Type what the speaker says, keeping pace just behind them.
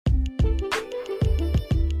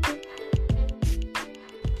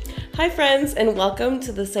Hi, friends, and welcome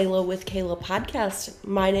to the Say Lo with Kayla podcast.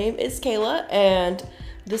 My name is Kayla, and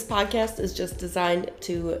this podcast is just designed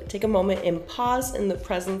to take a moment and pause in the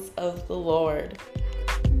presence of the Lord.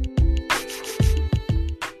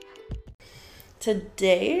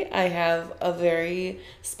 Today, I have a very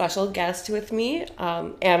special guest with me,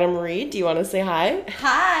 Annamarie. Do you want to say hi?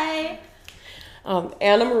 Hi!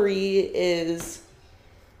 Annamarie is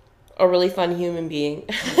a really fun human being.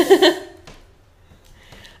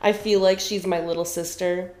 I feel like she's my little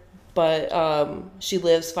sister, but she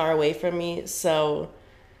lives far away from me, so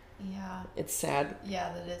Yeah. it's sad.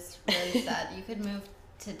 Yeah, that is really sad. You could move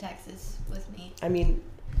to Texas with me. I mean,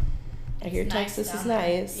 I hear It's Texas down is there.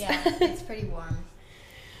 nice. Yeah, it's pretty warm.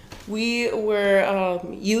 We were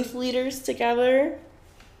youth leaders together.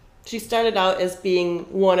 She started out as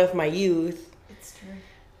being one of my youth, It's true.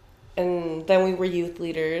 and then we were youth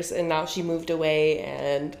leaders, and now she moved away,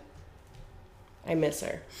 and I miss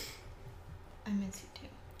her. I miss you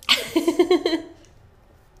too.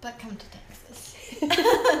 But come to Texas.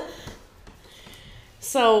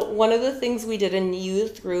 So one of the things we did in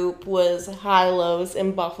youth group was high-lows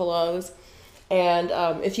and buffaloes. And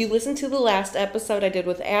if you listen to the last episode I did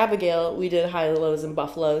with Abigail, we did high-lows and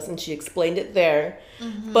buffaloes, and she explained it there.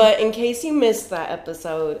 Mm-hmm. But in case you missed that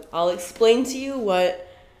episode, I'll explain to you what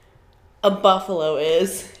a buffalo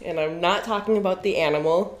is. And I'm not talking about the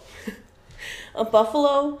animal. A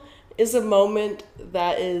buffalo is a moment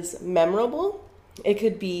that is memorable. It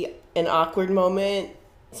could be an awkward moment,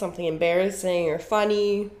 something embarrassing or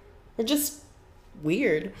funny, or just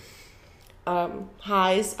weird.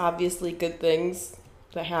 Highs, obviously good things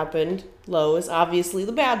that happened. Lows, obviously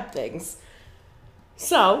the bad things.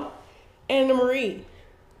 So, Annamarie,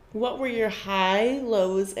 what were your high,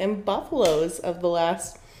 lows, and buffaloes of the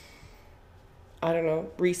last,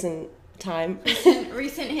 recent time?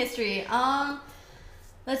 Recent history.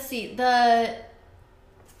 Let's see.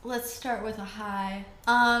 Let's start with a high.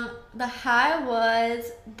 The high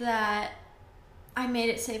was that I made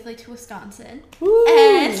it safely to Wisconsin. Woo!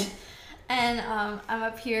 And I'm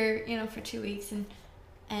up here, for 2 weeks,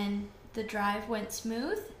 and the drive went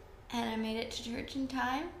smooth, and I made it to church in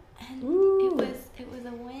time, and Woo! it was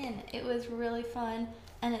a win. It was really fun,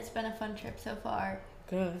 and it's been a fun trip so far.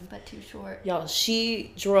 Good. But too short. Y'all,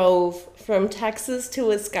 she drove from Texas to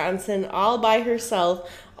Wisconsin all by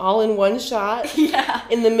herself, all in one shot. Yeah.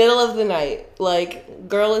 In the middle of the night. Like,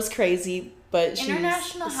 girl is crazy, but she's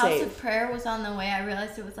International safe. House of Prayer was on the way. I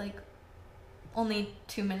realized it was only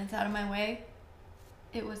 2 minutes out of my way.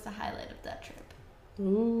 It was the highlight of that trip.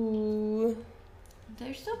 Ooh.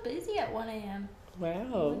 They're so busy at 1 a.m. I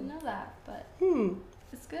Wow. wouldn't know that, but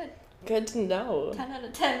it's good. Good to know. 10 out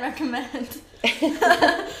of 10 recommend.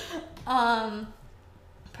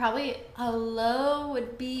 Probably a low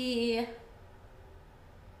would be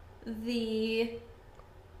the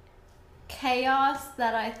chaos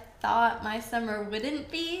that I thought my summer wouldn't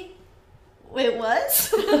be. It was.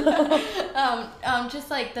 Just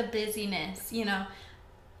like the busyness,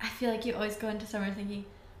 I feel like you always go into summer thinking,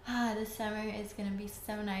 this summer is going to be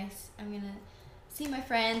so nice. I'm going to see my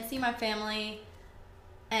friends, see my family,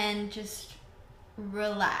 and just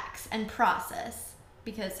relax and process,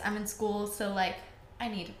 because I'm in school, so I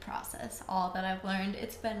need to process all that I've learned.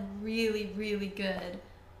 It's been really, really good,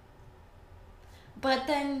 but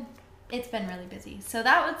then it's been really busy, so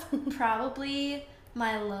that was probably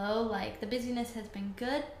my low. The busyness has been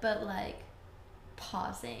good, but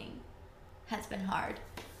pausing has been hard.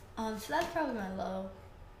 So that's probably my low.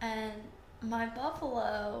 And my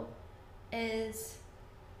buffalo is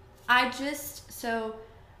I just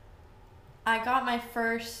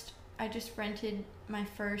rented my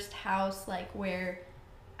first house, where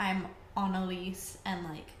I'm on a lease, and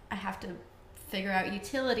I have to figure out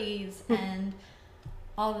utilities and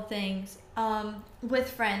all the things with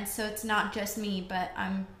friends. So it's not just me, but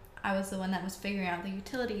I was the one that was figuring out the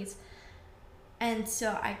utilities. And so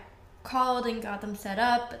I called and got them set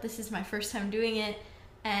up, but this is my first time doing it.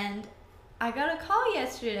 And I got a call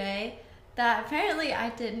yesterday that apparently I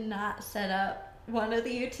did not set up one of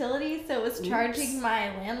the utilities, so it was charging my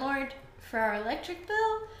landlord for our electric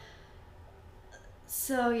bill.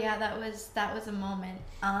 So yeah, that was a moment.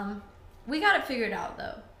 We got it figured out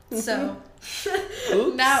though. So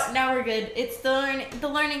now we're good. It's the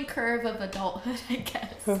learning curve of adulthood, I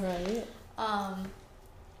guess. Right.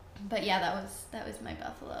 But yeah, that was my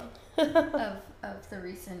buffalo of the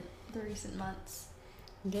recent months.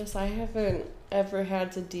 Yes, I haven't ever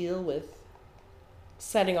had to deal with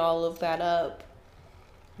setting all of that up.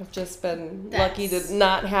 I've just been lucky to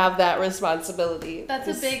not have that responsibility. That's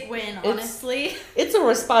a big win, honestly. It's a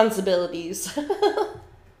responsibility.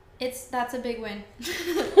 That's a big win.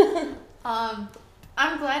 I'm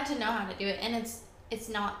glad to know how to do it, and it's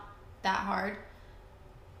not that hard.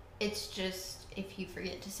 It's just if you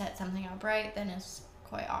forget to set something up right, then it's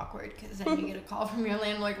quite awkward because then you get a call from your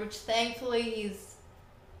landlord, which thankfully he's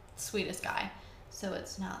the sweetest guy, so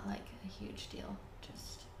it's not like a huge deal.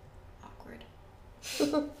 Just awkward.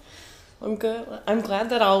 I'm good. I'm glad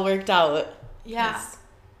that all worked out. Yeah. 'Cause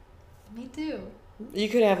Me too. you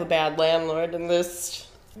could have a bad landlord in this.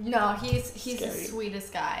 No, he's Scary. the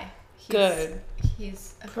sweetest guy. Good.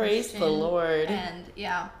 He's a Praise Christian, the Lord. and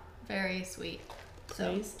yeah, very sweet. So.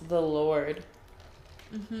 Praise the Lord.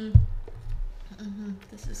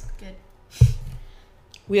 This is good.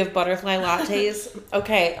 We have butterfly lattes.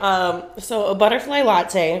 Okay, so a butterfly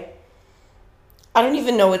latte. I don't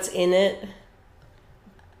even know what's in it,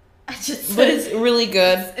 but it's really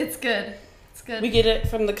good. It's good. It's good. We get it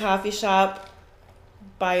from the coffee shop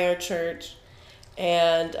by our church,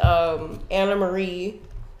 and Annamarie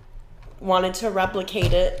wanted to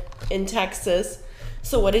replicate it in Texas.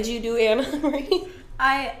 So what did you do, Annamarie?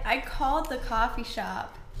 I called the coffee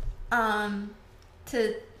shop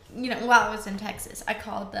to, while I was in Texas, I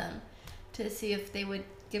called them to see if they would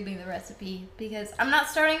give me the recipe, because I'm not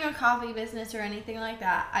starting a coffee business or anything like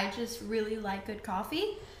that. I just really like good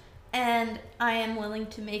coffee, and I am willing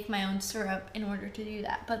to make my own syrup in order to do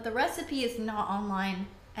that. But the recipe is not online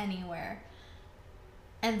anywhere.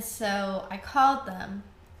 And so I called them.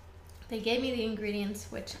 They gave me the ingredients,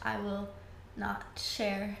 which I will not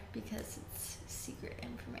share because it's secret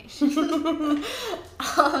information.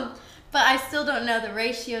 But I still don't know the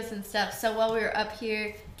ratios and stuff. So while we were up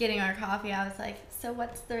here getting our coffee, I was like, so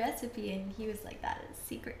what's the recipe? And he was like, that is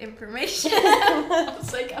secret information. I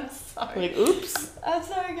was like, I'm sorry. Like, oops. I'm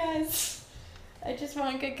sorry, guys. I just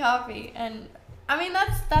want good coffee. And I mean,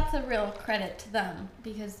 that's a real credit to them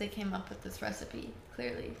because they came up with this recipe,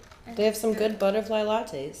 clearly. And They have it's some good butterfly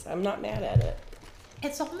lattes. I'm not mad at it.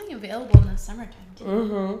 It's only available in the summertime,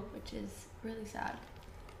 too, which is really sad.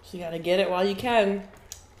 So you gotta get it while you can.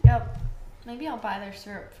 Yep. Maybe I'll buy their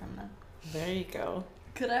syrup from them. There you go.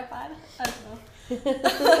 Could I buy it? I don't know. I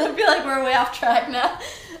feel like we're way off track now.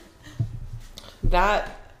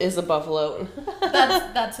 That is a buffalo.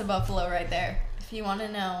 That's a buffalo right there. If you want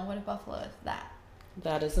to know what a buffalo is,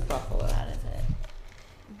 That is a buffalo. that is it.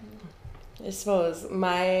 I suppose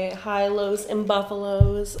my high, lows, and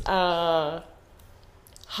buffaloes. High,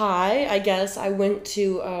 I guess I went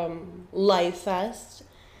to Life Fest,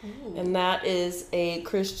 and that is a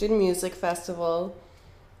Christian music festival,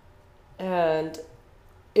 and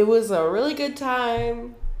it was a really good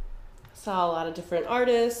time. Saw a lot of different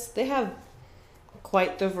artists. They have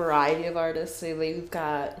quite the variety of artists. So they've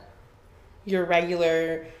got your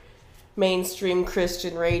regular mainstream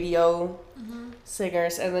Christian radio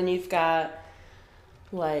singers, and then you've got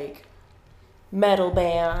like metal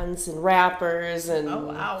bands and rappers and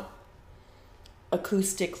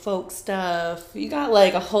acoustic folk stuff. You got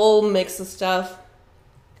like a whole mix of stuff.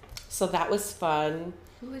 So that was fun.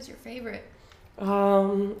 Who was your favorite?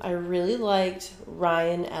 I really liked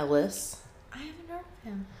Ryan Ellis. I haven't heard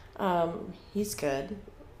of him. He's good.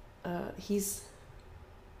 I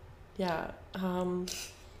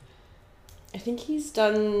think he's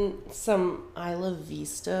done some Isla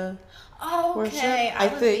Vista worship. Okay, I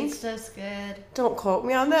think. Vista's good. Don't quote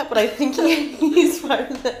me on that, but I think he's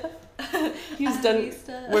part of that. He's done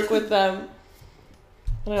Vista. work with them.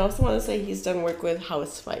 And I also want to say he's done work with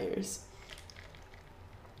House Fires.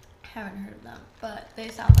 Haven't heard of them, but they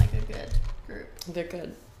sound like a good group. They're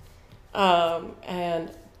good.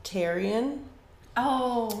 And Tarian.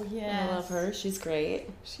 Oh, yes. I love her. She's great.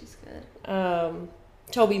 She's good.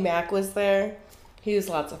 Toby Mac was there. He was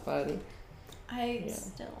lots of fun. I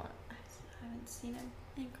haven't seen him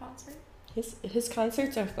in concert. His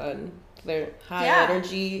concerts are fun. They're high Yeah.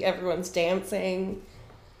 energy. Everyone's dancing.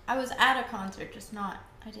 I was at a concert,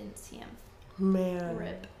 I didn't see him. Man.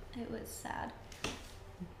 Rip. It was sad.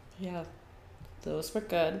 Yeah. Those were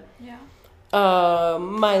good. Yeah.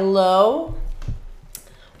 My low.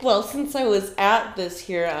 Well, since I was at this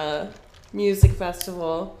here music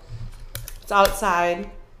festival, it's outside,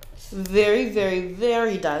 very, very,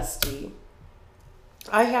 very dusty.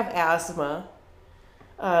 I have asthma.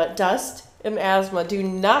 Dust and asthma do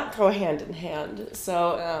not go hand in hand.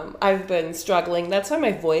 So I've been struggling. That's why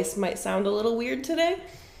my voice might sound a little weird today.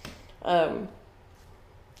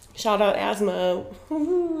 Shout out asthma.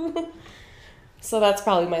 So that's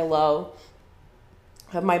probably my low.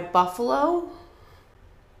 My buffalo,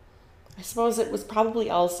 I suppose it was probably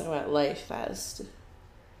also at Life Fest.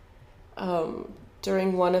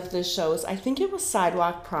 During one of the shows, I think it was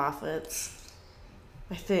Sidewalk Prophets.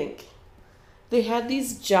 I think. they had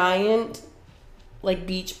these giant, like,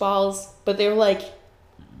 beach balls, but they were, like,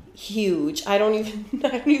 huge. I don't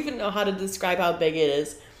even know how to describe how big it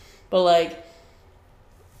is. But, like,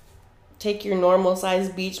 take your normal size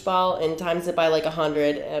beach ball and times it by, like,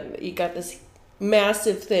 100, and you got this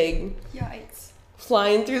massive thing. Yikes.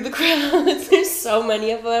 Flying through the crowds. There's so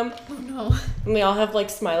many of them. Oh, no. And they all have, like,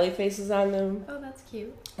 smiley faces on them. Oh, that's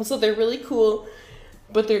cute. So they're really cool,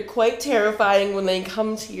 but they're quite terrifying when they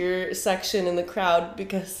come to your section in the crowd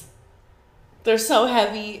because they're so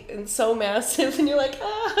heavy and so massive, and you're like,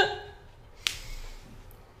 ah.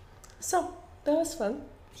 So, that was fun.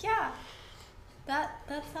 Yeah.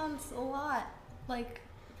 That sounds a lot. Like,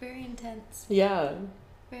 very intense. Yeah.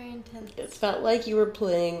 Very intense. It felt like you were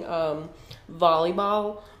playing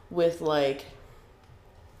volleyball with, like,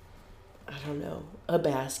 I don't know, a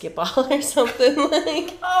basketball or something.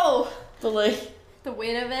 Like, oh! but, like, The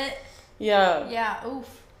weight of it? yeah. Yeah,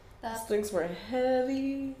 oof. These things were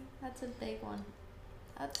heavy. That's a big one.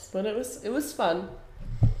 But it was fun.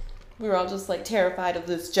 We were all just, like, terrified of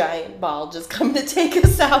this giant ball just coming to take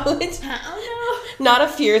us out. Oh, no. Not a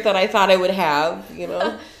fear that I thought I would have, you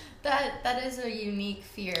know? That is a unique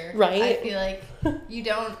fear. Right? I feel like you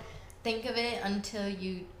don't think of it until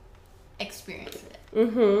you experience it.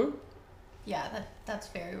 Mm-hmm. Yeah, that's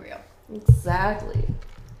very real. Exactly.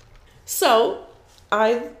 So,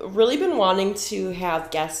 I've really been wanting to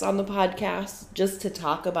have guests on the podcast just to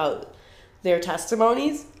talk about their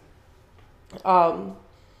testimonies. And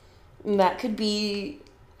that could be,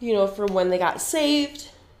 you know, from when they got saved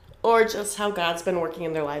or just how God's been working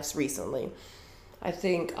in their lives recently. I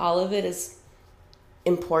think all of it is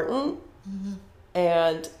important,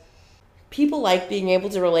 and people like being able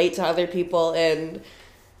to relate to other people and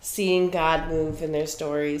seeing God move in their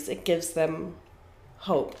stories. It gives them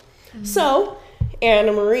hope. Mm-hmm. So,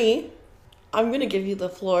 Annamarie, I'm going to give you the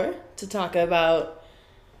floor to talk about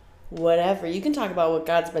whatever. You can talk about what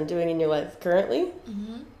God's been doing in your life currently.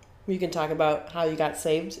 Mm-hmm. You can talk about how you got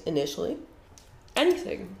saved initially.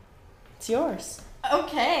 Anything. It's yours.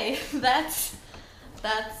 Okay, that's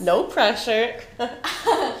no pressure.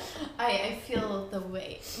 I feel the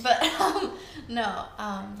weight, but no.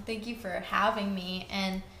 Thank you for having me,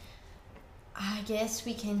 and I guess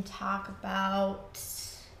we can talk about.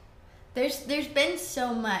 There's been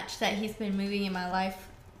so much that he's been moving in my life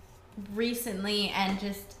recently, and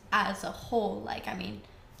just as a whole, like, I mean,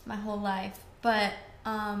 my whole life, but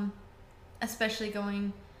especially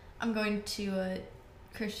I'm going to a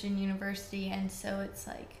Christian university, and so it's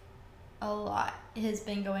like a lot has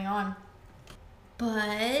been going on.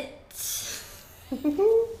 But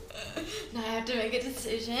now I have to make a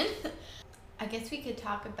decision. I guess we could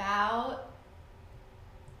talk about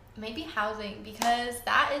maybe housing, because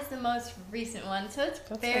that is the most recent one. So it's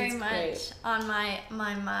very much on my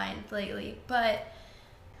mind lately. But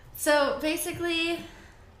so basically,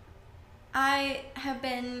 I have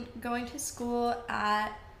been going to school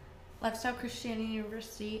at Lifestyle Christianity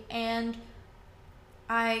University, and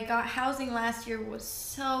I got housing last year. Was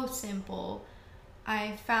so simple.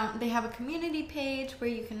 I found they have a community page where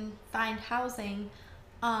you can find housing,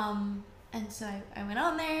 and so I went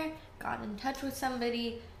on there, got in touch with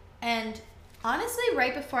somebody, and honestly,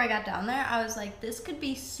 right before I got down there, I was like, this could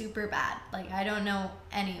be super bad. Like, I don't know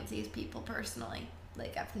any of these people personally.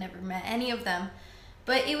 Like, I've never met any of them,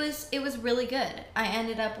 but it was really good. I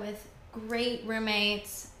ended up with great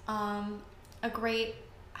roommates, a great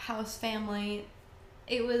house family.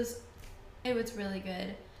 It was really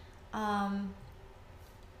good.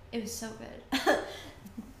 It was so good.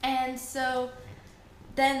 And so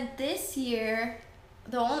then this year,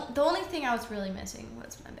 the only thing I was really missing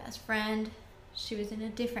was my best friend. She was in a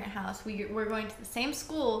different house. We were going to the same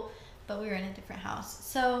school, but we were in a different house.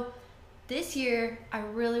 So this year, I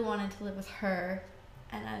really wanted to live with her.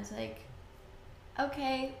 And I was like,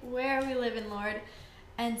 okay, where are we living, Lord?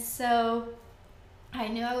 And so I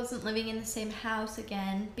knew I wasn't living in the same house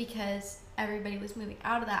again because everybody was moving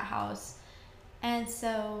out of that house. And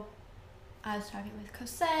so I was talking with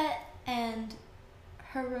Cosette and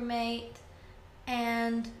her roommate,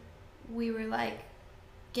 and we were like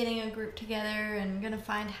getting a group together and gonna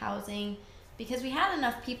find housing, because we had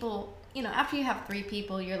enough people. You know, after you have 3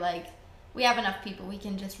 people, you're like, we have enough people, we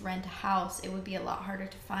can just rent a house. It would be a lot harder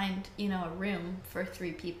to find, you know, a room for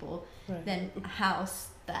 3 people than a house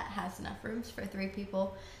that has enough rooms for 3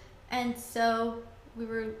 people. And so we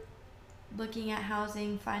were looking at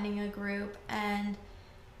housing, finding a group, and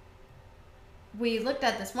we looked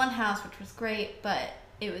at this one house, which was great, but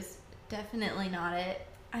it was definitely not it.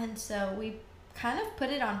 And so we kind of put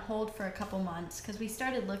it on hold for a couple months, because we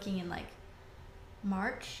started looking in like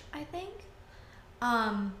March, I think.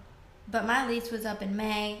 But my lease was up in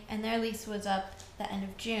May, and their lease was up the end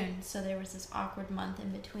of June, so there was this awkward month in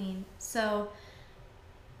between. So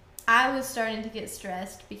I was starting to get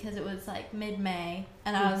stressed because it was like mid-May,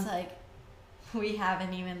 and I was like, we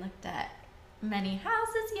haven't even looked at many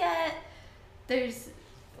houses yet.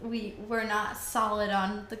 We're not solid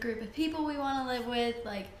on the group of people we want to live with.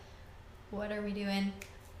 Like, what are we doing?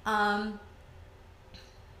 But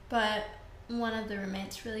one of the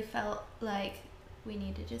roommates really felt like we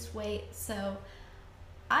need to just wait. So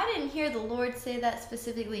I didn't hear the Lord say that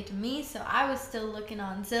specifically to me, so I was still looking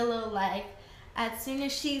on Zillow like, as soon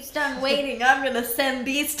as she's done waiting, I'm gonna send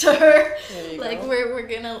these to her. Like, we're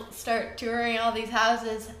gonna start touring all these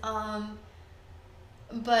houses.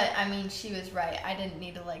 But I mean, she was right. I didn't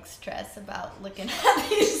need to like stress about looking at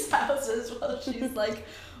these houses while she's like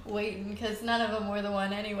waiting, because none of them were the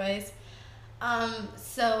one anyways.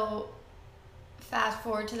 So fast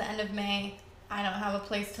forward to the end of May, I don't have a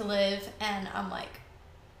place to live, and I'm like,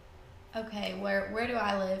 okay, where do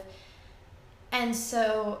I live? And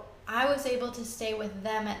so I was able to stay with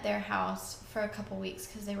them at their house for a couple weeks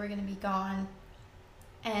because they were going to be gone.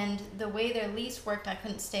 And the way their lease worked, I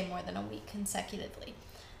couldn't stay more than a week consecutively.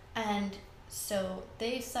 And so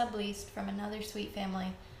they subleased from another sweet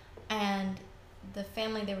family, and the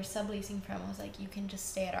family they were subleasing from was like, you can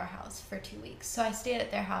just stay at our house for 2 weeks. So I stayed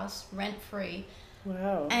at their house rent-free.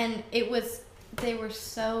 Wow. And they were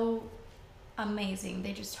so amazing.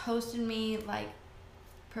 They just hosted me, like,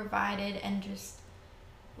 provided, and just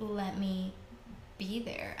let me be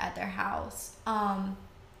there at their house,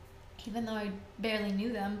 even though I barely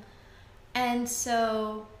knew them. And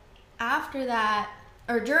so after that,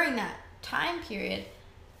 or during that time period,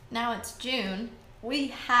 now it's June, we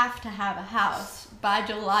have to have a house by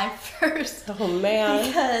July 1st. Oh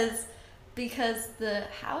man. Because the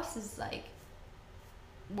house is like,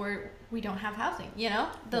 we don't have housing, you know?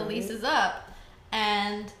 The lease is up.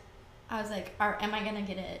 And I was like, am I gonna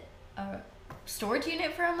get a storage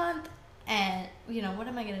unit for a month? And, you know, what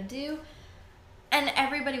am I gonna do? And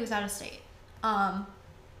everybody was out of state.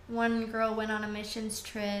 One girl went on a missions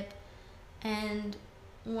trip, and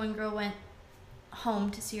one girl went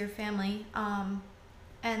home to see her family.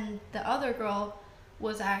 And the other girl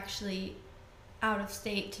was actually out of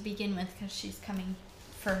state to begin with, because she's coming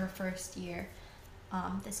for her first year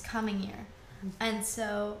this coming year. And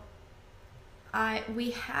so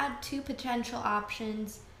we had 2 potential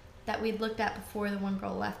options that we'd looked at before the one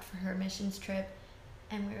girl left for her missions trip,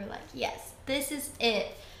 and we were like, yes, this is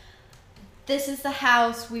it. This is the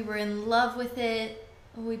house. We were in love with it.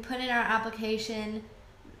 We put in our application.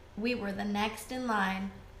 We were the next in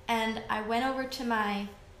line. And I went over to my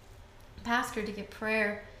pastor to get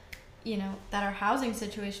prayer, you know, that our housing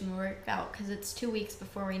situation will work out, because it's 2 weeks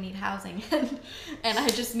before we need housing, and I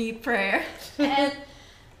just need prayer. And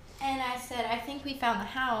I said, I think we found the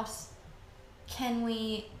house. Can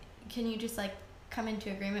you just like come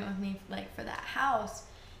into agreement with me, like, for that house?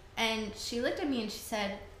 And she looked at me and she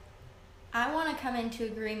said, I want to come into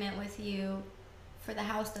agreement with you for the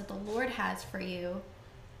house that the Lord has for you.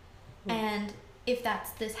 And if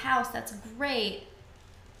that's this house, that's great.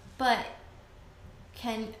 But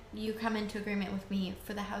can you come into agreement with me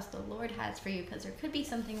for the house the Lord has for you? Because there could be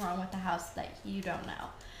something wrong with the house that you don't know.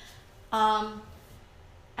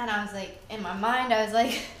 And I was like, in my mind, I was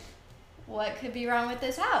like, what could be wrong with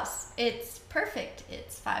this house? It's perfect.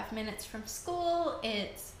 It's 5 minutes from school.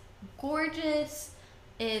 It's gorgeous.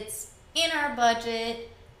 It's in our budget.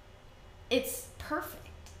 It's perfect.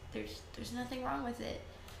 There's nothing wrong with it.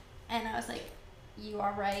 And I was like, you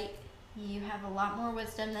are right. You have a lot more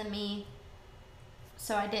wisdom than me.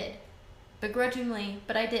 So I did. Begrudgingly,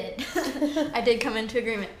 but I did. I did come into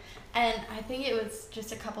agreement. And I think it was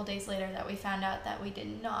just a couple days later that we found out that we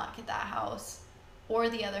did not get that house or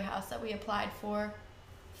the other house that we applied for.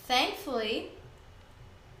 Thankfully,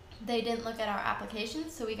 they didn't look at our application,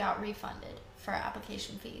 so we got refunded for our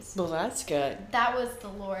application fees. Well, that's good. That was the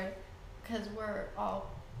Lord, because we were all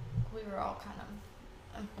kind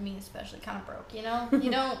of, I mean, especially kind of broke, you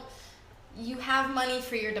know? You have money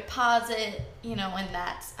for your deposit, you know, and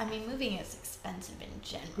that's, I mean, moving is expensive in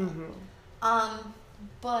general.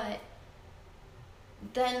 But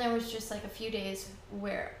then there was just like a few days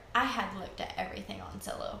where I had looked at everything on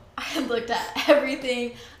Zillow. I had looked at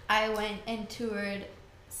everything. I went and toured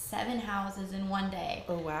 7 houses in one day.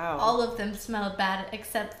 Oh, wow. All of them smelled bad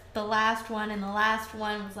except the last one, and the last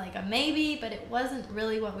one was like a maybe, but it wasn't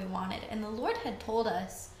really what we wanted. And the Lord had told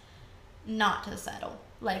us not to settle,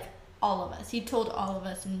 like all of us. He told all of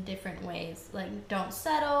us in different ways, like, don't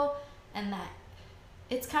settle, and that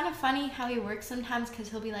it's kind of funny how he works sometimes, because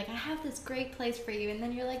he'll be like, I have this great place for you, and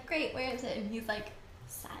then you're like, great, where is it? And he's like,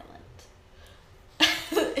 silent.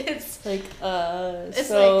 Like, It's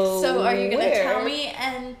so like, so are you gonna where? tell me?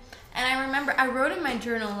 And I remember I wrote in my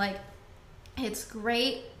journal, like, it's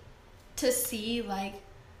great to see, like,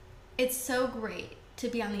 it's so great to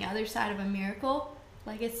be on the other side of a miracle.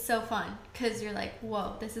 Like, it's so fun because you're like,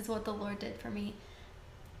 whoa, this is what the Lord did for me.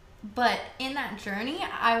 But in that journey,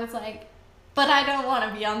 I was like, but I don't want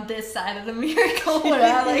to be on this side of the miracle where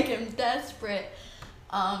I, like, am desperate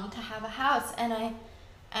to have a house. And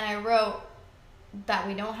I wrote that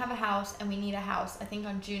we don't have a house and we need a house, I think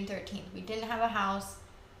on June 13th. We didn't have a house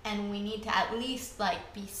and we need to at least,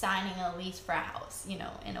 like, be signing a lease for a house, you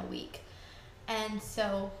know, in a week. And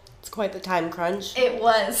so... It's quite the time crunch. It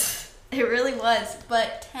was. It really was.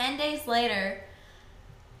 But 10 days later,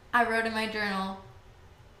 I wrote in my journal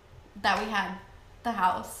that we had the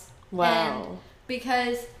house. Wow. And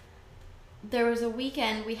because there was a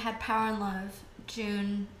weekend, we had Power and Love,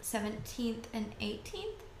 June 17th and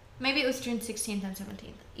 18th. Maybe it was June 16th and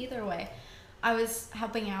 17th. Either way, I was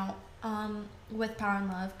helping out with Power and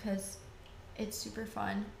Love because it's super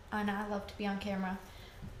fun and I love to be on camera.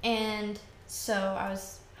 And so I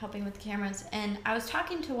was helping with the cameras, and I was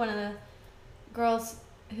talking to one of the girls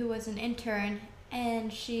who was an intern,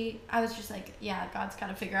 and I was just like, yeah, God's got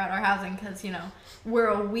to figure out our housing because, you know, we're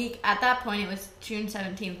a week, at that point it was June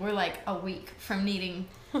 17th, we're like a week from needing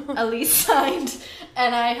a lease signed,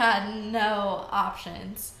 and I had no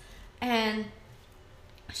options. And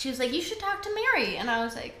she was like, you should talk to Mary. And I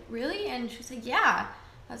was like, really? And she was like, yeah.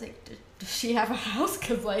 I was like, does she have a house?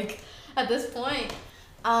 Because, like, at this point.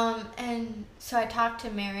 And so I talked to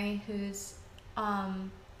Mary, who's,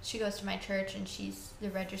 she goes to my church, and she's the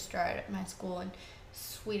registrar at my school, and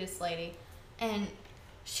sweetest lady. And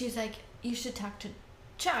she's like, you should talk to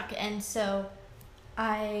Chuck. And so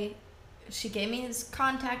she gave me his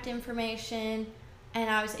contact information, and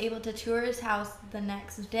I was able to tour his house the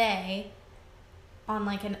next day on,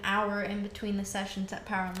 like, an hour in between the sessions at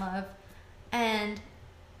Power and Love, and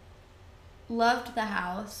loved the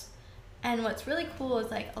house. And what's really cool is,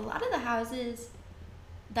 like, a lot of the houses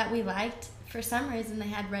that we liked, for some reason, they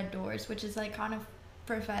had red doors, which is, like, kind of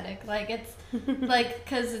prophetic. Like, it's, like,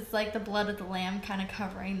 because it's, like, the blood of the lamb kind of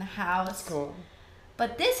covering the house. That's cool.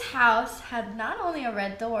 But this house had not only a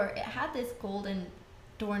red door, it had this golden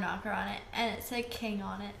door knocker on it, and it said King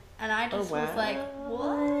on it. And I just was like,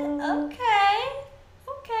 what? Okay.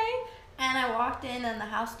 And I walked in, and the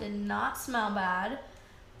house did not smell bad.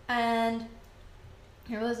 And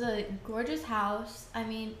it was a gorgeous house. I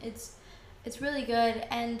mean, it's really good.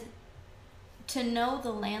 And to know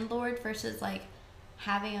the landlord versus, like,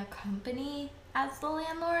 having a company as the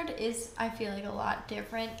landlord is, I feel like, a lot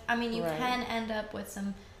different. I mean, you can end up with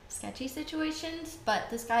some sketchy situations, but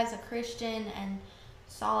this guy's a Christian and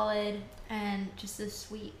solid and just a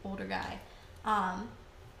sweet older guy.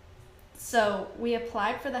 So we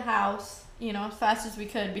applied for the house, you know, as fast as we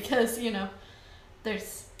could because, you know,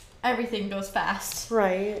 everything goes fast.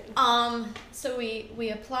 Right. So we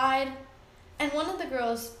applied, and one of the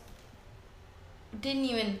girls didn't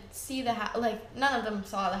even see the house. Like, none of them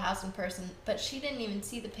saw the house in person, but she didn't even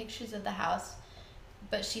see the pictures of the house,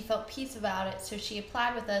 but she felt peace about it, so she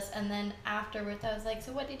applied with us. And then afterwards I was like,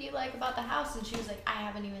 so what did you like about the house? And she was like, I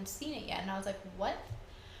haven't even seen it yet. And I was like, what?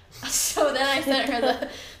 So then I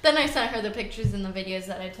sent her the pictures and the videos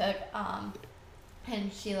that I took,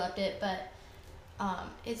 and she loved it. But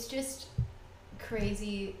it's just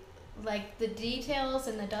crazy, like, the details,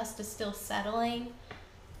 and the dust is still settling,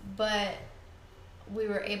 but we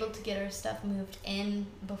were able to get our stuff moved in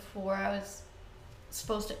before I was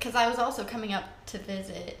supposed to, because I was also coming up to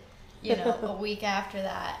visit, you know, a week after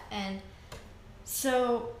that. And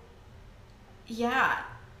so, yeah,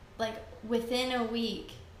 like, within a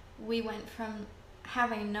week, we went from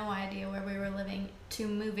having no idea where we were living to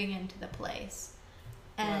moving into the place.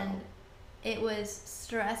 And it was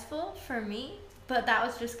stressful for me, but that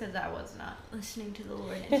was just because I was not listening to the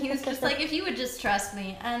Lord. And he was just like, if you would just trust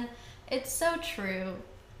me. And it's so true,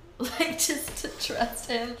 like, just to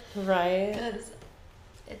trust him. Right. Because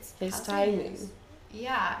it's his timing.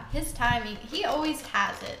 Yeah, his timing. He always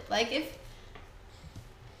has it. Like,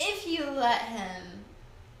 if you let him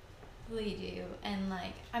lead you, and,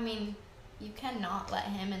 like, I mean, you cannot let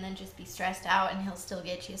him and then just be stressed out, and he'll still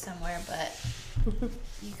get you somewhere, but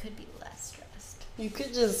you could be less stressed. You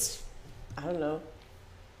could just, I don't know,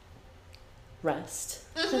 rest.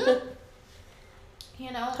 Mm-hmm.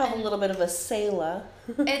 You know, have a little bit of a Selah.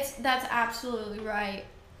 That's absolutely right.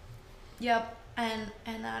 Yep, and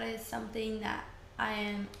that is something that I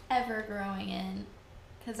am ever growing in,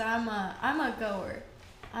 because I'm a goer.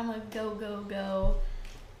 I'm a go.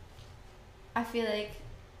 I feel like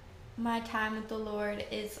my time with the Lord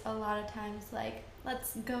is a lot of times like,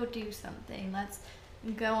 let's go do something. Let's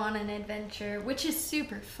go on an adventure, which is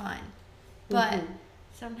super fun. But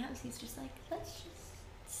sometimes he's just like, let's just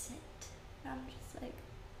sit. And I'm just like,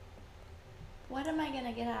 what am I going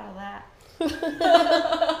to get out of that?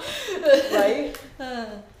 Right?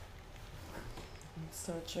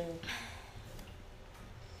 So true.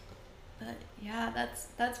 But yeah,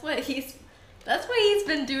 that's what he's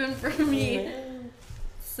been doing for me. Yeah.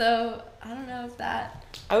 So I don't know if that.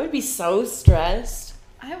 I would be so stressed.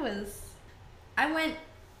 I went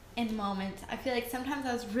in moments. I feel like sometimes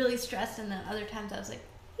I was really stressed, and then other times I was like,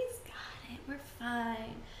 he's got it, we're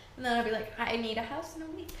fine. And then I'd be like, I need a house in a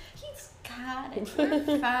week. He's got it,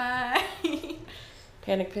 we're fine.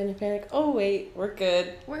 Panic, panic, panic. Oh wait, we're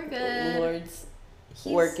good. We're good. The Lord's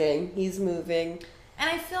working. He's moving. And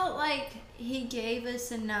I felt like he gave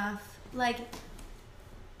us enough. Like,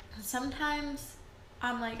 sometimes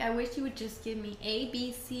I'm like, I wish he would just give me A,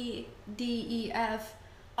 B, C, D, E, F,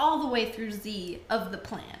 all the way through Z of the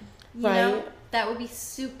plan. You know? That would be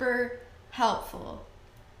super helpful.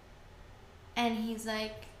 And he's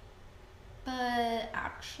like, but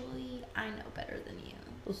actually, I know better than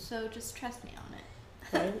you. So just trust me on it.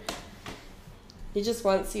 Right? He just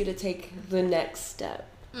wants you to take the next step.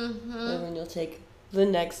 Mm-hmm. And then you'll take the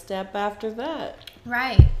next step after that.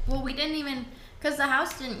 Right. Well, we didn't even, because the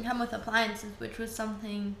house didn't come with appliances, which was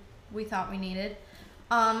something we thought we needed.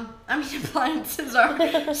 I mean, appliances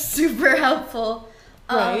are super helpful.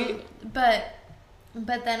 Right. But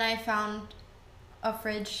then I found a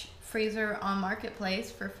freezer on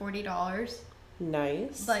Marketplace for $40.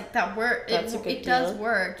 Nice. Like, that work. That's a good it does deal.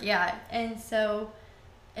 work, yeah. And so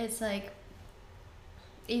it's like,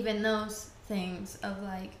 even those things of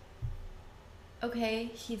like, okay,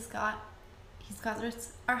 he's got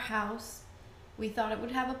our house. We thought it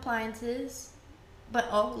would have appliances, but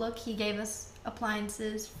oh look, he gave us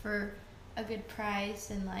appliances for a good price,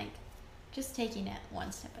 and like just taking it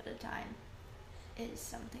one step at a time is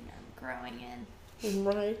something I'm growing in.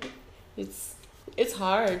 Right. It's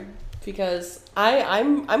hard because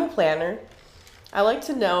I'm a planner. I like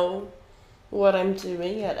to know what I'm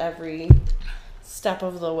doing at every step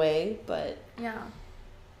of the way, but Yeah.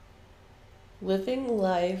 living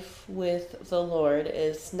life with the Lord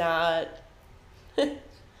is not.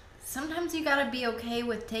 Sometimes you gotta be okay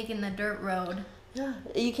with taking the dirt road. Yeah,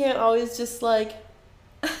 you can't always just like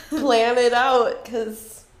plan it out,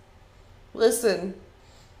 because listen,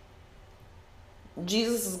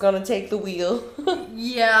 Jesus is gonna take the wheel.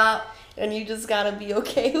 Yeah. And you just gotta be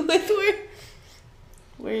okay with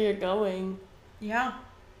where you're going. Yeah.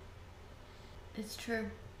 It's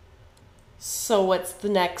true. So what's the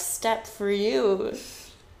next step for you?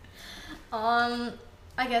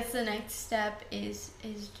 I guess the next step is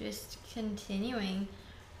just continuing.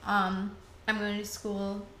 I'm going to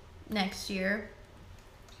school next year,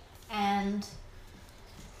 and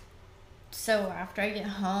so after I get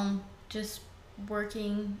home, just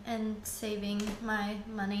working and saving my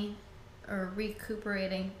money, or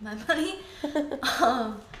recuperating my money,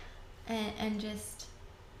 and just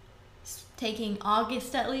taking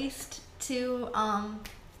August at least to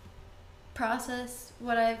process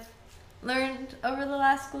what I've learned over the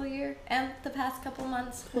last school year, and the past couple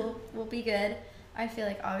months will be good. I feel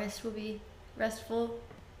like August will be restful.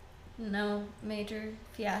 No major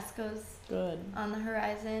fiascos Good. on the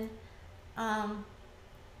horizon. But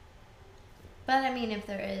I mean, if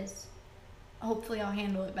there is, hopefully I'll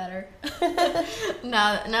handle it better.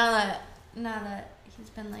 now that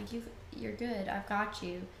he's been like, you're good, I've got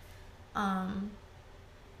you.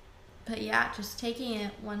 But yeah, just taking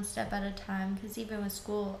it one step at a time, because even with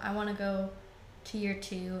school, I want to go to year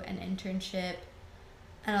 2, an internship,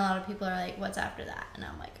 and a lot of people are like, what's after that? And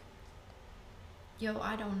I'm like, yo,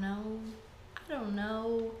 I don't know.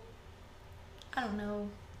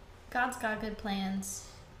 God's got good plans,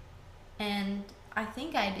 and I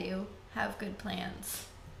think I do have good plans.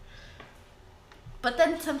 But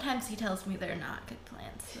then sometimes he tells me they're not good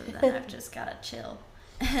plans, so then I've just gotta chill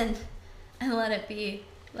and let it be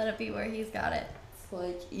where he's got it. It's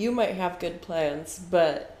like, you might have good plans,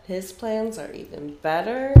 but his plans are even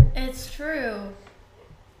better. It's true.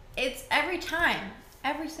 It's every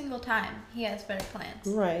single time he has better plans.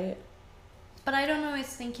 Right. But I don't always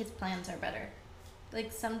think his plans are better.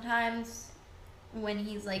 Like, sometimes when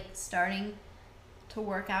he's like starting to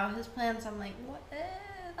work out his plans, I'm like, what?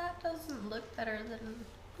 That doesn't look better than.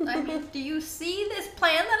 I mean, do you see this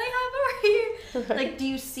plan that I have over here? Right. Like, do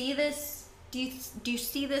you see this? Do you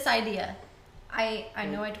see this idea? I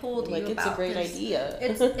know I told you like, about. it's a great this. idea.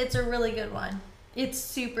 It's a really good one. It's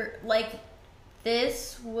super, like,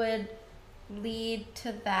 this would lead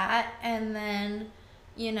to that, and then,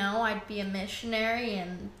 you know, I'd be a missionary,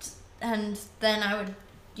 and then I would,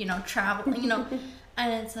 you know, travel, you know.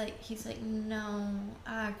 And it's like, he's like, no,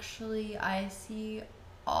 actually, I see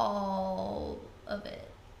all of it,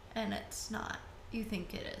 and it's not. You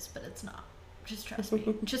think it is, but it's not. Just trust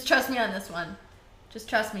me. Just trust me on this one. Just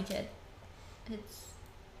trust me, kid.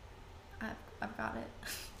 I've got it.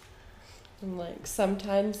 And like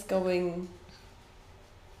sometimes going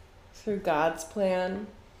through God's plan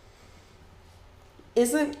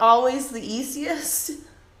isn't always the easiest.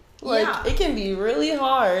 Like Yeah. it can be really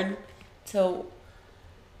hard to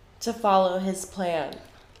follow his plan.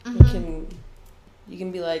 Mm-hmm. You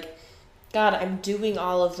can be like, God, I'm doing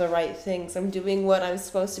all of the right things. I'm doing what I'm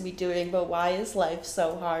supposed to be doing, but why is life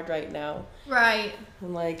so hard right now? Right.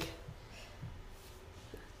 And like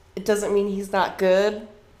it doesn't mean he's not good.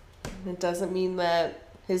 It doesn't mean that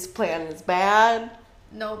his plan is bad.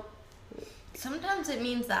 Nope. Sometimes it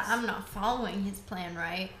means that I'm not following his plan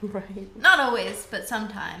right. Right. Not always, but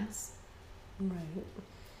sometimes. Right.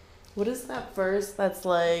 What is that verse that's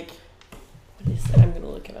like, what is it? I'm going to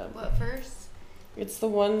look it up. What verse? It's the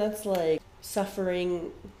one that's like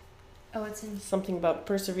suffering. Oh, it's in... Something about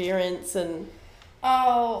perseverance and...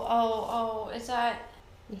 Oh, is that...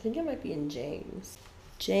 I think it might be in James.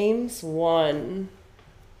 James 1,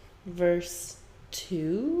 verse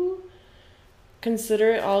 2.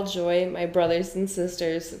 Consider it all joy, my brothers and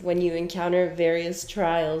sisters, when you encounter various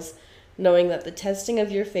trials, knowing that the testing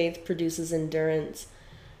of your faith produces endurance.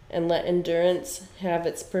 And let endurance have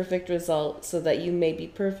its perfect result, so that you may be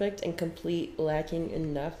perfect and complete, lacking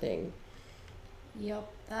in nothing.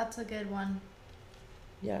 Yep, that's a good one.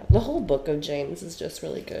 Yeah, the whole book of James is just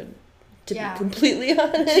really good, to be completely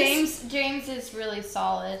honest. James is really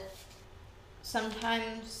solid.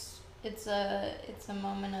 Sometimes it's a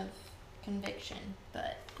moment of conviction,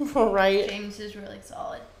 but right. James is really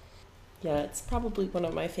solid. Yeah, it's probably one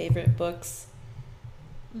of my favorite books.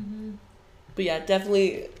 Mm-hmm. But yeah,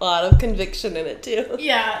 definitely a lot of conviction in it too.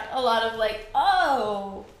 Yeah, a lot of like,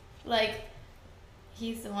 oh, like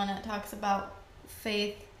he's the one that talks about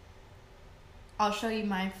faith. I'll show you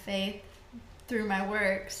my faith through my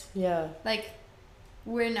works. Yeah. Like,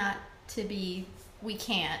 we're not to be, we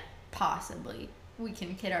can't possibly, we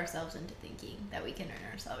can kid ourselves into thinking that we can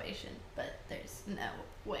earn our salvation, but there's no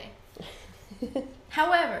way.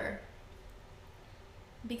 However,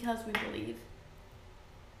 because we believe,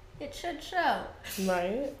 it should show.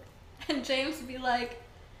 Right. And James would be like,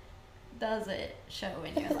 does it show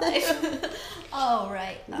in your life? Oh,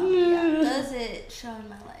 right. Yeah. Does it show in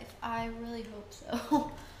my life? I really hope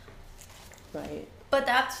so. Right. But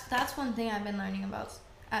that's one thing I've been learning about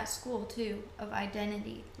at school too, of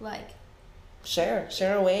identity. Like, share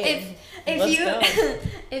away.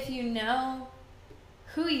 If you know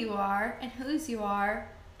who you are and whose you are,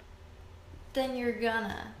 then you're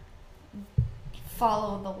gonna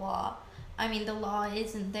follow the law. I mean, the law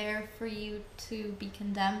isn't there for you to be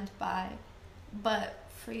condemned by, but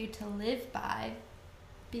for you to live by,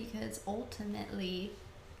 because ultimately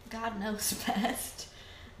God knows best.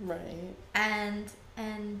 Right. And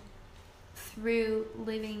through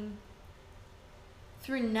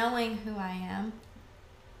knowing who I am,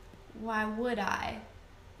 why would I,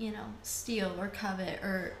 steal or covet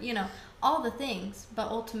or, all the things, but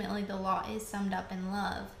ultimately the law is summed up in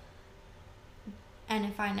love. And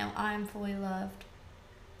if I know I'm fully loved,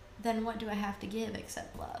 then what do I have to give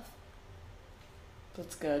except love?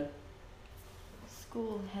 That's good.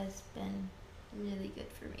 School has been really good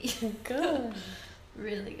for me. Good.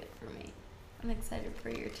 Really good for me. I'm excited for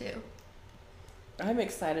you too. I'm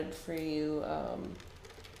excited for you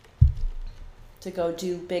to go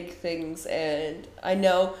do big things, and I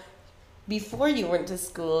know before you went to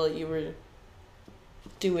school you were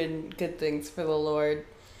doing good things for the Lord.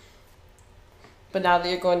 But now that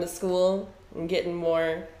you're going to school and getting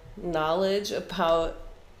more knowledge about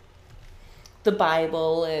the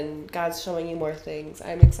Bible and God's showing you more things,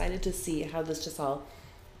 I'm excited to see how this just all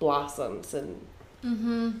blossoms. And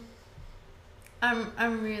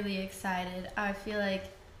I'm really excited. I feel like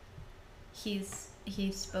he's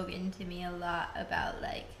spoken to me a lot about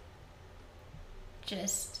like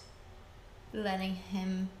just letting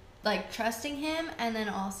him, like, trusting him, and then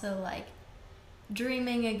also like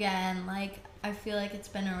dreaming again. Like, I feel like it's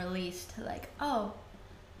been a release to like, oh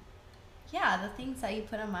yeah, the things that you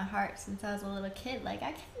put on my heart since I was a little kid, like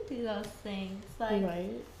I can do those things. Like,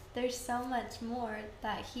 right. There's so much more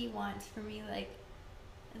that he wants for me, like,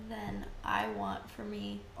 than I want for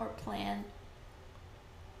me or plan.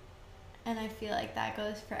 And I feel like that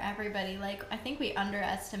goes for everybody. Like, I think we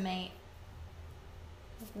underestimate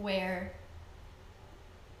where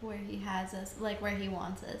where he has us, like where he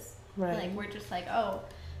wants us. Right. Like we're just like, oh,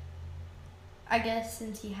 I guess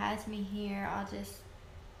since he has me here, I'll just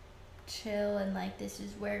chill and like this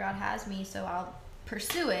is where God has me, so I'll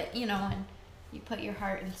pursue it, you know, and you put your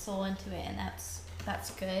heart and soul into it, and that's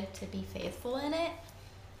good to be faithful in it,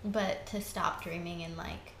 but to stop dreaming and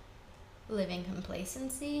like living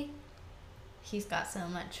complacency, he's got so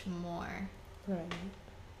much more. Right.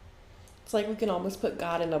 It's like we can almost put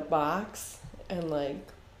God in a box and like,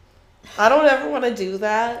 I don't ever want to do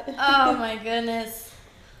that. Oh my goodness.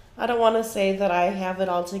 I don't want to say that I have it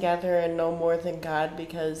all together and know more than God,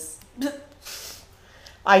 because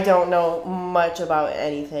I don't know much about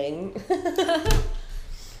anything.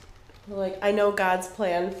 Like, I know God's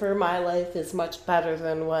plan for my life is much better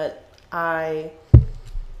than what I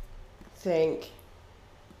think.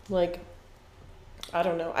 Like, I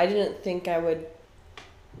don't know. I didn't think I would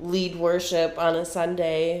lead worship on a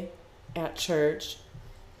Sunday at church.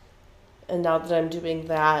 And now that I'm doing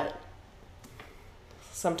that,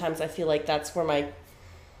 sometimes I feel like that's where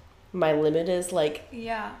my limit is. Like,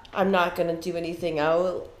 Yeah. I'm not going to do anything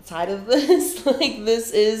outside of this. Like,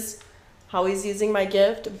 this is how he's using my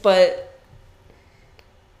gift, but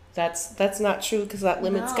that's not true, because that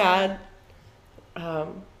limits No. God.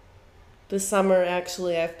 This summer,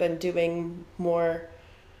 actually, I've been doing more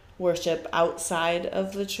worship outside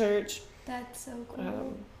of the church. That's so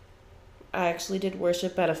cool. I actually did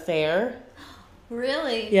worship at a fair.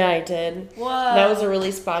 Really? Yeah, I did. Whoa. That was a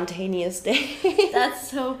really spontaneous day. That's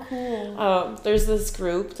so cool. There's this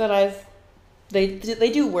group that they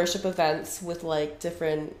do worship events with like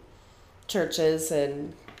different churches,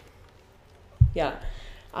 and yeah,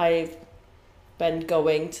 I've been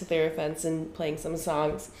going to their events and playing some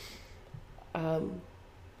songs.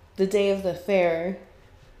 The day of the fair,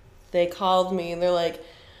 they called me and they're like,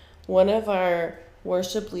 one of our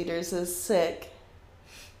worship leaders is sick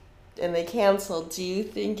and they canceled. Do you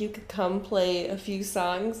think you could come play a few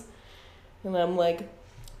songs? And I'm like,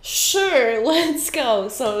 sure, let's go.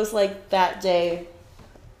 So it was like that day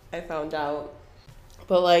I found out.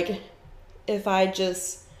 But like, if I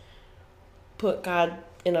just put God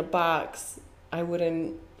in a box, I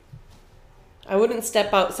wouldn't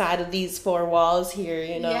step outside of these four walls here,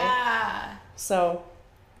 you know? Yeah. So,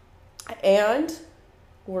 and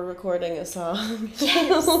we're recording a song.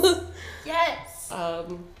 Yes. Yes.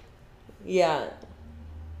 Yeah.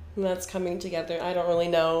 And that's coming together. I don't really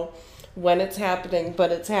know when it's happening,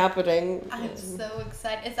 but it's happening. I'm so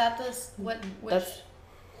excited. Is that which?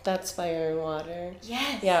 That's Fire and Water.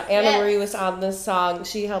 Yes. Yeah, Annamarie was on this song.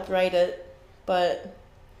 She helped write it, but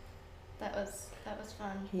That was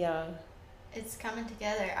fun. yeah. It's coming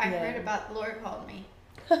together. I Yeah. heard about Laura called me.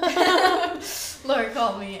 Laura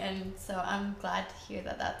called me, and so I'm glad to hear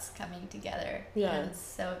that that's coming together. Yeah. I'm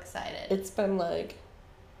so excited. It's been like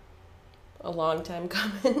a long time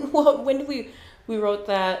coming. Well, when did we wrote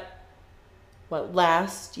that? What,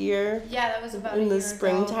 last year? Yeah, that was about in a the year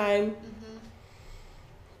springtime. Ago.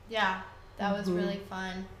 Yeah, that was Mhm. really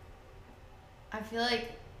fun. I feel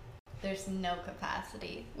like there's no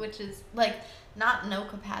capacity, which is like not no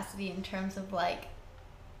capacity in terms of like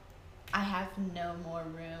I have no more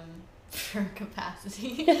room for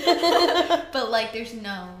capacity. But like there's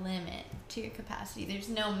no limit to your capacity. There's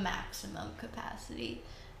no maximum capacity.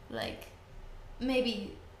 Like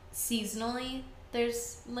maybe seasonally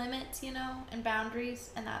there's limits, you know, and boundaries,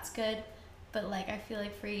 and that's good. But like I feel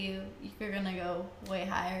like for you, you're gonna go way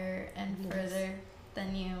higher and Yes. further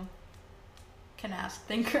than you can ask,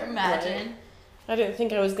 think, or imagine. Right. I didn't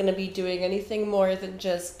think I was going to be doing anything more than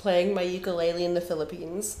just playing my ukulele in the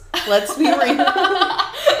Philippines. Let's be real.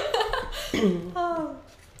 Oh,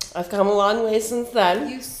 I've come a long way since then.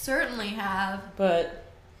 you certainly have. But,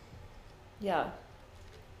 yeah.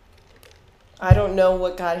 I don't know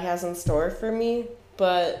what God has in store for me,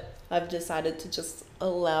 but I've decided to just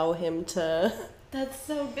allow him to That's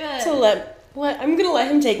so good. I'm going to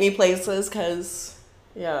let him take me places, because,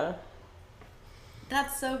 yeah.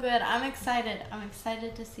 That's so good. I'm excited. I'm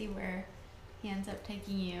excited to see where he ends up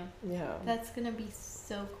taking you. Yeah. That's gonna be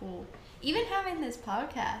so cool. Even having this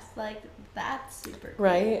podcast, like, that's super cool.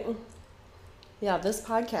 Right? Yeah, this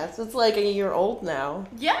podcast, it's like a year old now.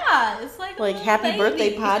 Yeah, it's like a Like, little happy baby.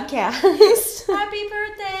 birthday podcast. Happy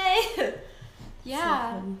birthday! Yeah,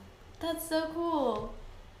 So fun. that's so cool.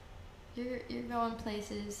 You're going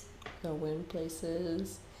places. Going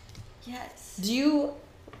places. Yes.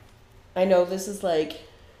 I know this is like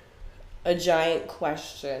a giant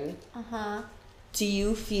question. Uh-huh. Do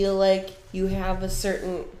you feel like you have a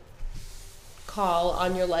certain call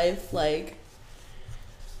on your life? Like,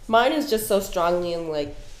 mine is just so strongly in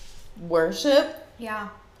like worship. Yeah.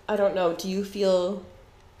 I don't know. Do you feel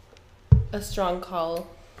a strong call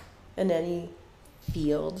in any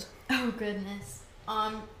field? Oh goodness.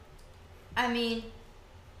 I mean,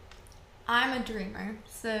 I'm a dreamer,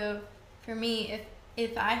 so for me,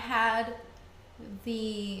 if I had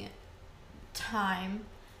the time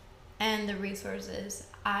and the resources,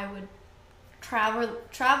 I would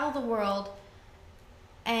travel the world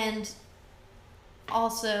and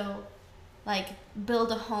also like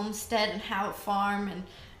build a homestead and have a farm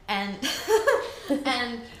and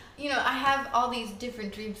and you know, I have all these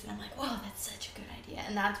different dreams and I'm like, whoa, that's such a good idea.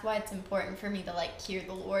 And that's why it's important for me to like hear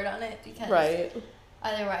the Lord on it, because Right.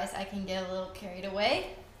 otherwise I can get a little carried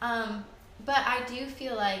away. But I do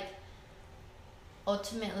feel like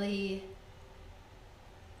ultimately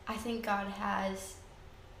I think God has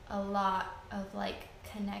a lot of like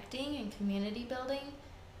connecting and community building.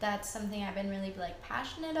 That's something I've been really like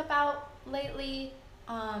passionate about lately.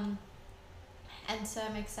 And so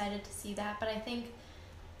I'm excited to see that. But I think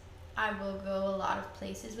I will go a lot of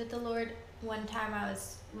places with the Lord. One time I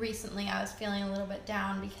was feeling a little bit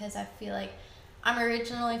down because I feel like I'm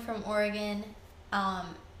originally from Oregon,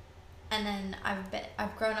 and then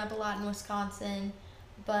I've grown up a lot in Wisconsin,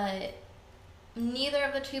 but neither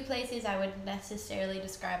of the two places I would necessarily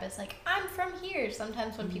describe as like I'm from here.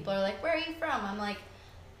 Sometimes when people are like, "Where are you from?" I'm like,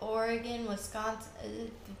 Oregon,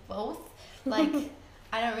 Wisconsin, both. Like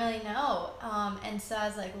I don't really know. And so I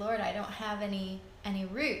was like, Lord, I don't have any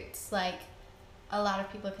roots. Like a lot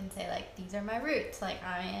of people can say like these are my roots. Like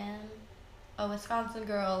I am a Wisconsin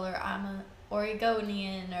girl, or I'm a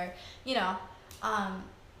Oregonian, or you know.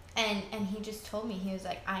 And he just told me, he was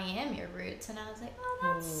like, I am your roots. And I was like, oh,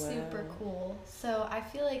 that's super cool. So I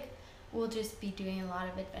feel like we'll just be doing a lot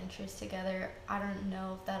of adventures together. I don't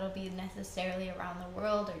know if that'll be necessarily around the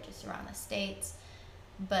world or just around the States,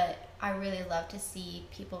 but I really love to see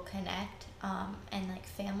people connect, and like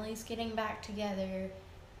families getting back together,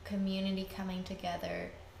 community coming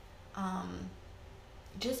together,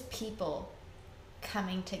 just people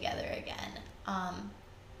coming together again.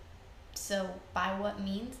 So by what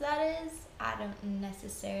means that is, I don't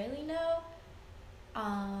necessarily know.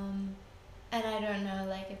 And I don't know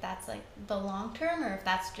like if that's like the long term or if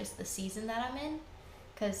that's just the season that I'm in,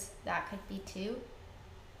 because that could be too.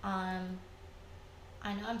 I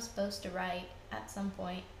know I'm supposed to write at some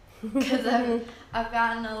point because I've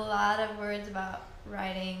gotten a lot of words about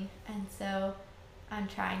writing, and so I'm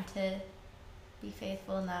trying to be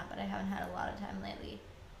faithful in that, but I haven't had a lot of time lately.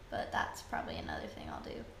 But that's probably another thing I'll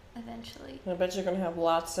do eventually. I bet you're going to have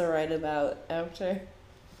lots to write about after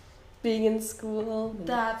being in school.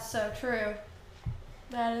 That's so true.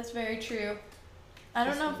 That is very true. I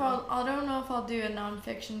don't know if I'll do a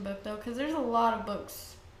nonfiction book though, because there's a lot of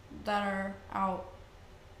books that are out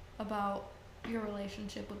about your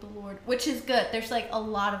relationship with the Lord, which is good. There's like a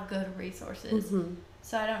lot of good resources. Mm-hmm.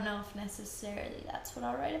 So I don't know if necessarily that's what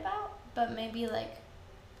I'll write about, but maybe like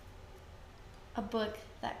a book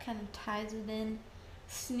that kind of ties it in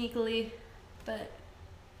sneakily, but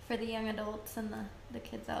for the young adults and the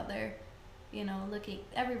kids out there, you know,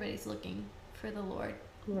 everybody's looking for the Lord.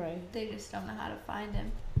 Right. They just don't know how to find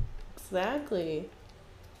him. Exactly.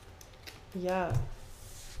 Yeah.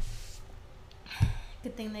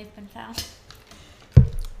 Good thing they've been found.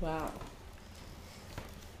 Wow.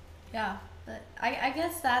 Yeah, but I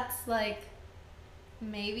guess that's like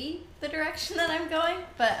maybe the direction that I'm going,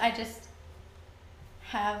 but I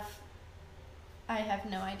have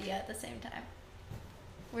no idea at the same time.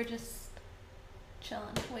 We're just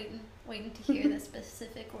chilling, waiting to hear the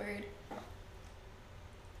specific word.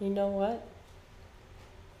 You know what?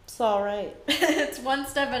 It's all right. It's one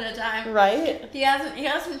step at a time. Right? He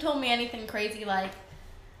hasn't told me anything crazy like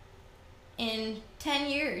in 10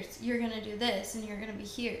 years you're going to do this and you're going to be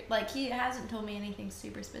here. Like he hasn't told me anything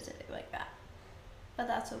super specific like that. But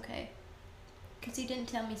that's okay. Because he didn't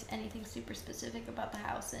tell me anything super specific about the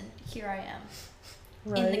house, and here I am.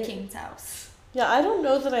 Right. In the king's house. Yeah, I don't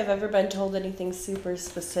know that I've ever been told anything super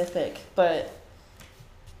specific, but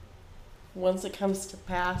once it comes to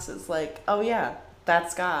pass, it's like, oh yeah,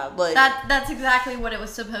 that's God. Like that's exactly what it was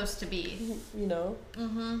supposed to be. You know?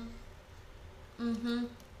 Mm-hmm.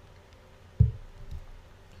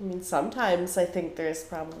 I mean, sometimes I think there's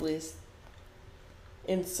probably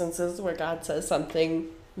instances where God says something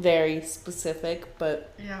very specific,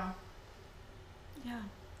 but yeah,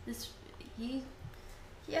 he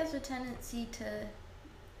has a tendency to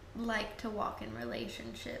like to walk in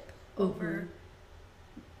relationship over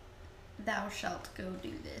thou shalt go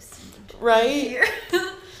do this, right?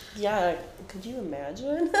 Yeah, could you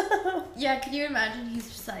imagine? Yeah, could you imagine? He's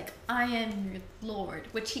just like, I am your Lord,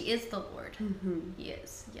 which he is the Lord. Mm-hmm. He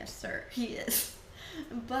is, yes sir, he is.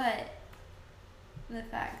 But the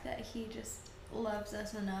fact that he just loves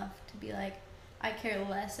us enough to be like, I care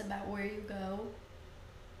less about where you go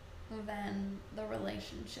than the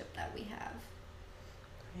relationship that we have.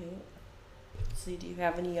 Right. So do you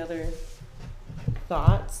have any other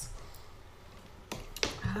thoughts?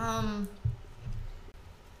 Let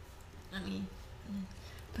me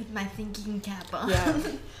put my thinking cap on. Yeah.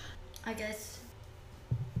 I guess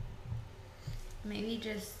maybe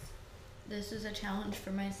just this is a challenge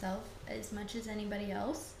for myself as much as anybody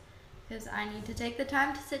else, because I need to take the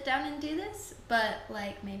time to sit down and do this, but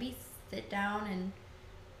like maybe sit down and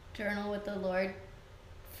journal with the Lord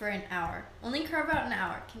for an hour. Only carve out an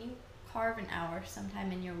hour. Can you carve an hour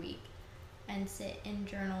sometime in your week and sit and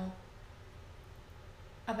journal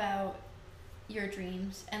about your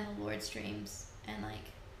dreams and the Lord's dreams, and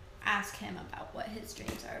like ask him about what his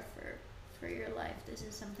dreams are for your life? This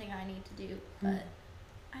is something I need to do, but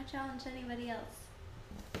I challenge anybody else.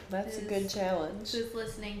 That's a good challenge. Who's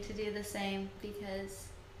listening to do the same, because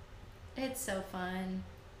it's so fun.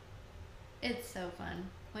 It's so fun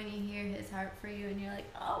when you hear his heart for you and you're like,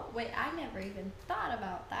 oh, wait, I never even thought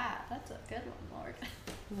about that. That's a good one, Lord.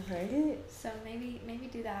 Right? So maybe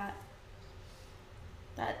do that.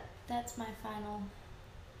 That's my final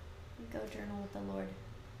go journal with the Lord.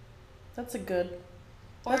 That's a good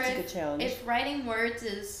challenge. If writing words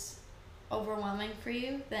is overwhelming for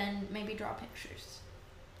you, then maybe draw pictures.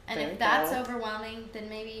 And if that's overwhelming, then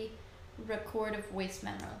maybe record a voice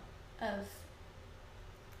memo of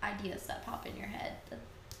ideas that pop in your head that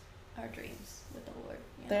are dreams with the Lord.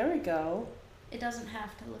 You know? There we go. It doesn't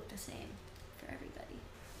have to look the same for everybody.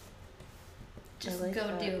 Just like go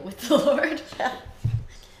that. do it with the Lord. Yeah.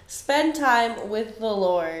 Spend time with the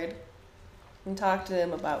Lord and talk to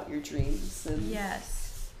him about your dreams and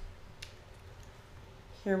Yes.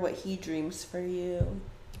 hear what he dreams for you.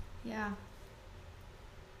 Yeah.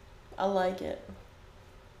 I like it.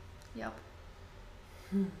 Yep.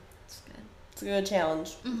 It's good. It's a good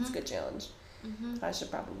challenge. Mhm. It's a good challenge. Mm-hmm. I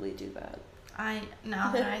should probably do that.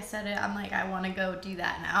 Now that I said it, I'm like, I want to go do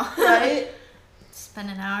that now. Right? Spend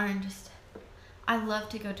an hour and I love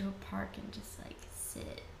to go to a park and just like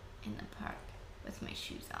sit in the park with my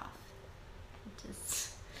shoes off. And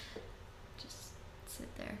just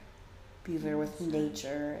sit there. Be there with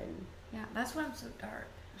nature and Yeah, that's why I'm so dark.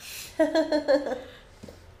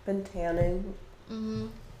 been tanning. Mm-hmm.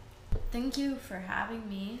 Thank you for having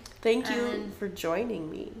me. Thank you for joining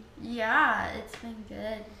me. Yeah, it's been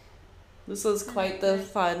good. This was quite the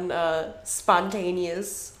fun,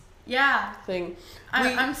 spontaneous thing.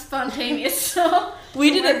 I'm spontaneous, so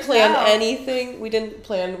we didn't plan anything. We didn't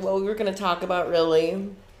plan what we were going to talk about, really.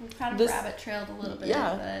 We kind of rabbit trailed a little bit.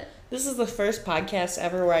 Yeah. But This is the first podcast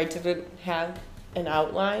ever where I didn't have an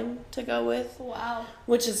outline to go with. Wow.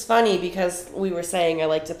 Which is funny because we were saying I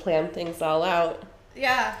like to plan things all out.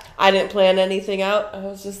 Yeah. I didn't plan anything out. I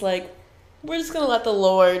was just like, we're just going to let the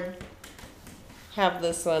Lord have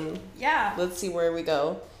this one. Yeah. Let's see where we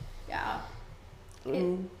go. Yeah.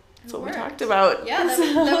 That's what we talked about. Yeah,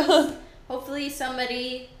 that was hopefully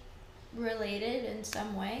somebody related in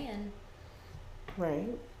some way, and right.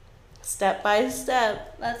 Step by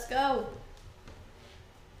step. Let's go.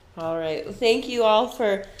 All right. Thank you all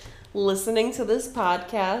for listening to this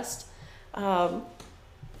podcast.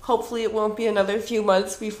 Hopefully it won't be another few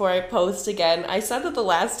months before I post again. I said that the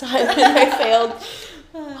last time and I failed.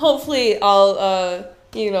 Hopefully I'll,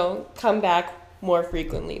 come back more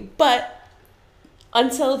frequently. But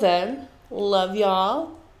until then, love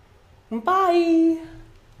y'all. Bye.